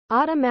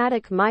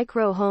Automatic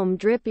Micro Home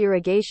Drip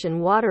Irrigation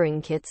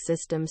Watering Kit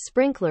System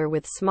Sprinkler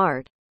with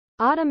Smart.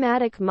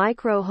 Automatic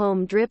Micro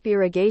Home Drip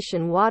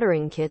Irrigation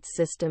Watering Kit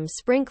System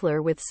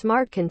Sprinkler with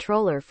Smart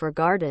Controller for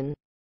Garden.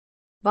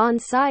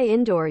 Bonsai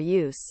Indoor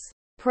Use.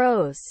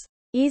 Pros.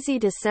 Easy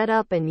to set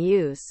up and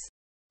use.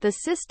 The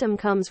system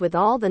comes with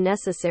all the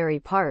necessary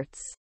parts,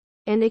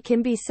 and it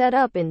can be set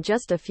up in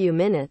just a few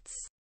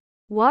minutes.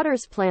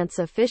 Waters plants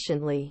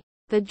efficiently.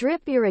 The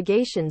drip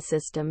irrigation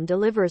system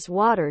delivers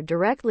water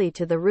directly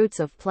to the roots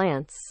of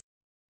plants,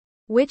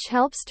 which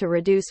helps to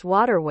reduce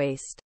water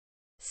waste.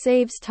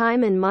 Saves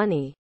time and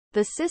money.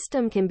 The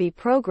system can be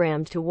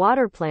programmed to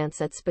water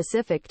plants at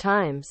specific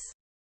times,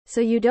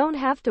 so you don't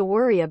have to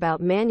worry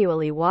about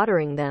manually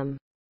watering them.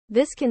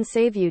 This can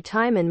save you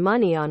time and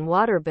money on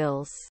water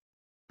bills.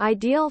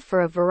 Ideal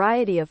for a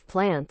variety of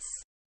plants.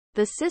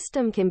 The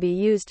system can be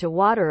used to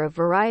water a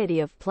variety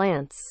of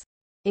plants,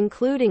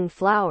 including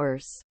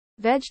flowers,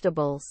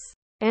 vegetables,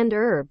 and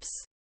herbs.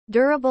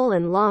 Durable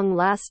and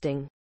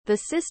long-lasting. The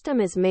system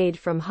is made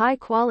from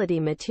high-quality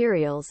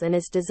materials and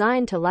is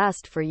designed to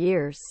last for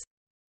years.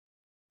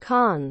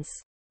 Cons.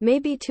 May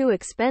be too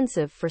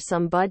expensive for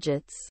some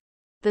budgets.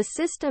 The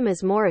system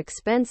is more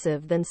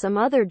expensive than some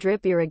other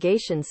drip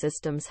irrigation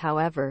systems,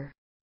 however.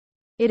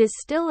 It is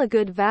still a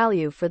good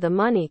value for the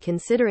money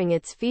considering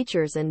its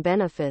features and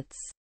benefits.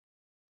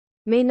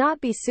 May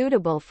not be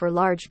suitable for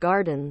large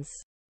gardens.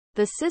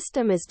 The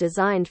system is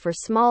designed for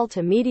small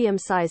to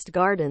medium-sized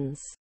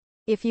gardens.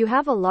 If you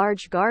have a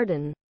large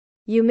garden,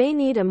 you may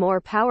need a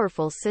more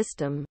powerful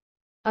system.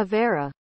 Avera.